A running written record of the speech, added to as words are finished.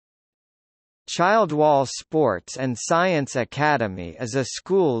Childwall Sports and Science Academy is a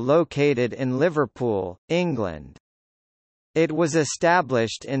school located in Liverpool, England. It was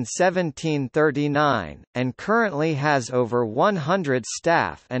established in 1739, and currently has over 100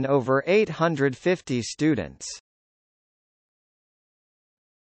 staff and over 850 students.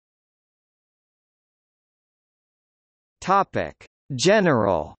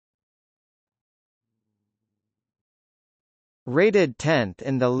 General. Rated 10th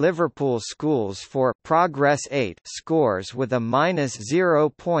in the Liverpool schools for Progress 8 scores with a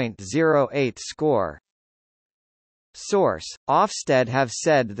 -0.08 score. Source: Ofsted have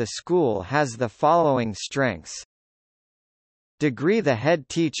said the school has the following strengths. Degree: the head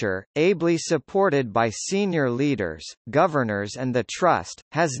teacher, ably supported by senior leaders, governors and the trust,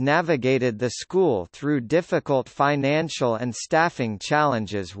 has navigated the school through difficult financial and staffing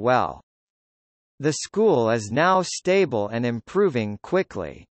challenges well. The school is now stable and improving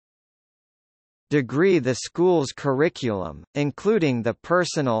quickly. Degree: the school's curriculum, including the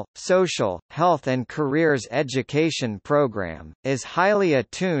personal, social, health and careers education program, is highly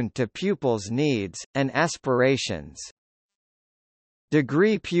attuned to pupils' needs, and aspirations.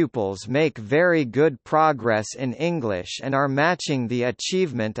 Degree: pupils make very good progress in English and are matching the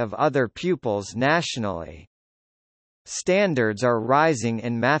achievement of other pupils nationally. Standards are rising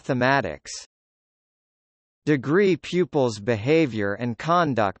in mathematics. Degree: pupils' behavior and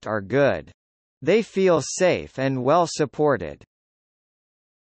conduct are good. They feel safe and well supported.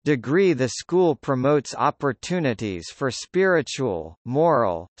 Degree: the school promotes opportunities for spiritual,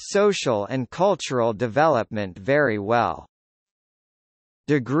 moral, social and cultural development very well.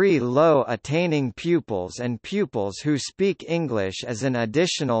 Degree: low attaining pupils and pupils who speak English as an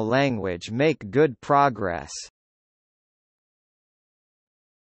additional language make good progress.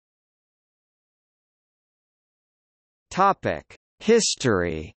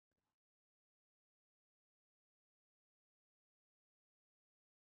 History.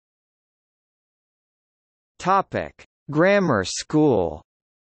 Grammar school.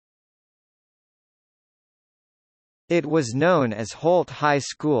 It was known as Holt High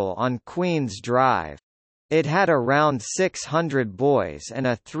School on Queen's Drive. It had around 600 boys and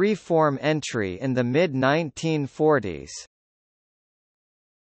a three-form entry in the mid-1940s.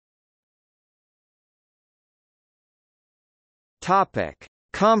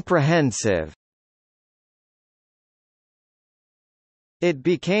 Comprehensive. It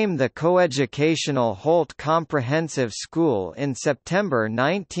became the coeducational Holt Comprehensive School in September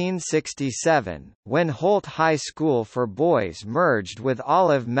 1967, when Holt High School for Boys merged with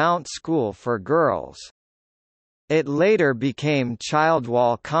Olive Mount School for Girls. It later became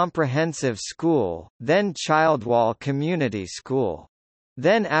Childwall Comprehensive School, then Childwall Community School.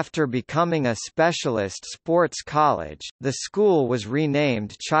 Then after becoming a specialist sports college, the school was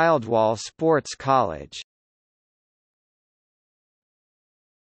renamed Childwall Sports College.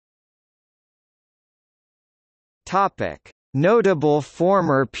 Notable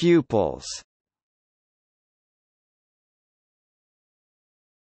former pupils.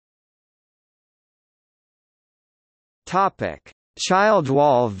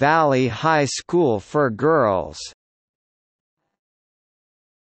 Childwall Valley High School for Girls.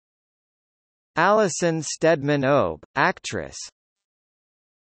 Alison Steadman-Obe, actress.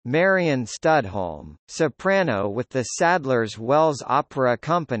 Marion Studholme, soprano with the Sadler's Wells Opera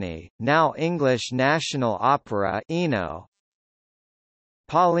Company, now English National Opera (ENO).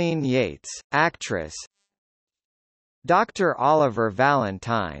 Pauline Yates, actress. Dr. Oliver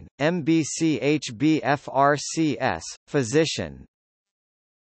Valentine, MBCHBFRCS, physician.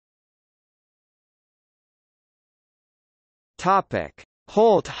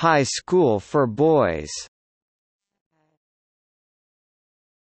 Holt High School for Boys.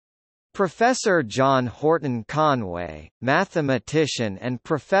 Professor John Horton Conway, mathematician and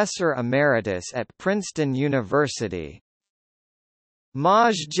Professor Emeritus at Princeton University.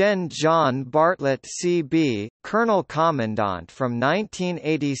 Maj Gen John Bartlett C.B., Colonel Commandant from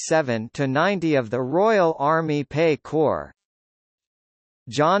 1987 to 90 of the Royal Army Pay Corps.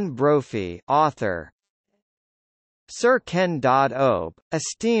 John Brophy, author. Sir Ken Dodd-Obe,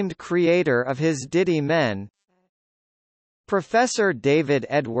 esteemed creator of his Ditty Men. Professor David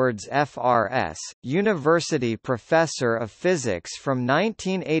Edwards FRS, University Professor of Physics from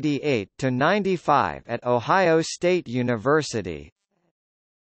 1988 to 95 at Ohio State University.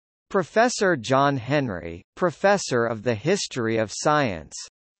 Professor John Henry, Professor of the History of Science.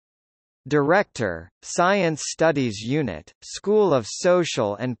 Director, Science Studies Unit, School of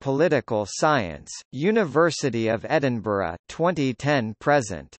Social and Political Science, University of Edinburgh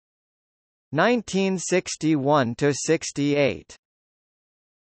 2010–present. 1961–68.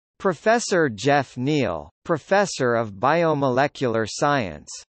 Professor Jeff Neal, Professor of Biomolecular Science.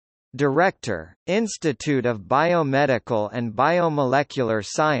 Director, Institute of Biomedical and Biomolecular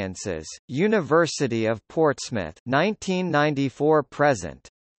Sciences, University of Portsmouth 1994–present.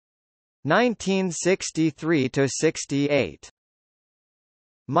 1963–68.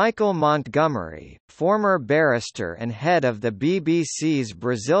 Michael Montgomery, former barrister and head of the BBC's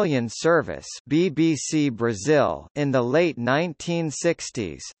Brazilian service BBC Brazil in the late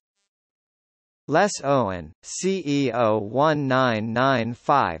 1960s. Les Owen, CEO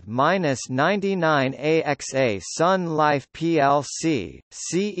 1995–99 Sun Life plc,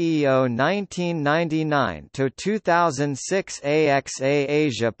 CEO 1999–2006 AXA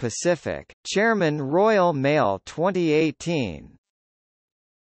Asia Pacific, Chairman Royal Mail 2018.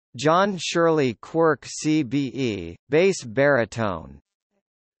 John Shirley Quirk CBE, bass baritone.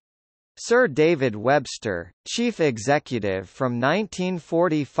 Sir David Webster, Chief Executive from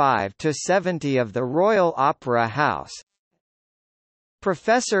 1945 to 70 of the Royal Opera House.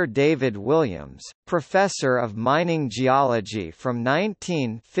 Professor David Williams, Professor of Mining Geology from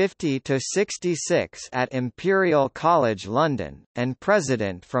 1950 to 66 at Imperial College London, and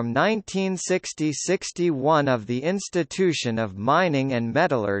President from 1960–61 of the Institution of Mining and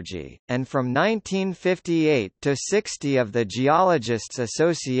Metallurgy, and from 1958 to 60 of the Geologists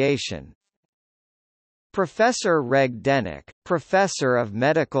Association. Professor Reg Dennick, Professor of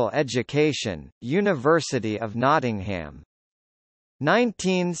Medical Education, University of Nottingham.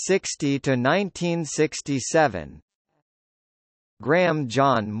 1960–1967. Graham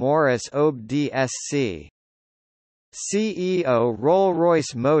John Morris OBDSC. CEO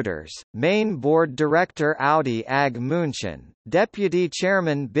Rolls-Royce Motors, Main Board Director Audi AG München, Deputy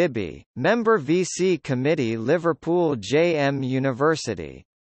Chairman Bibby, Member VC Committee Liverpool JM University.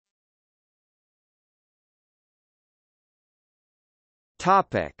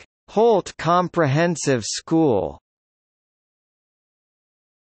 Holt Comprehensive School.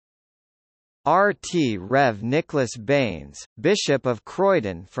 RT Rev Nicholas Baines, Bishop of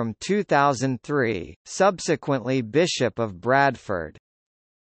Croydon from 2003, subsequently Bishop of Bradford.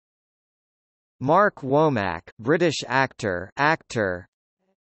 Mark Womack, British actor.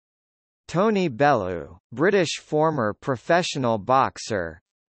 Tony Bellew, British former professional boxer.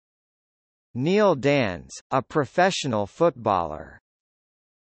 Neil Dans, a professional footballer.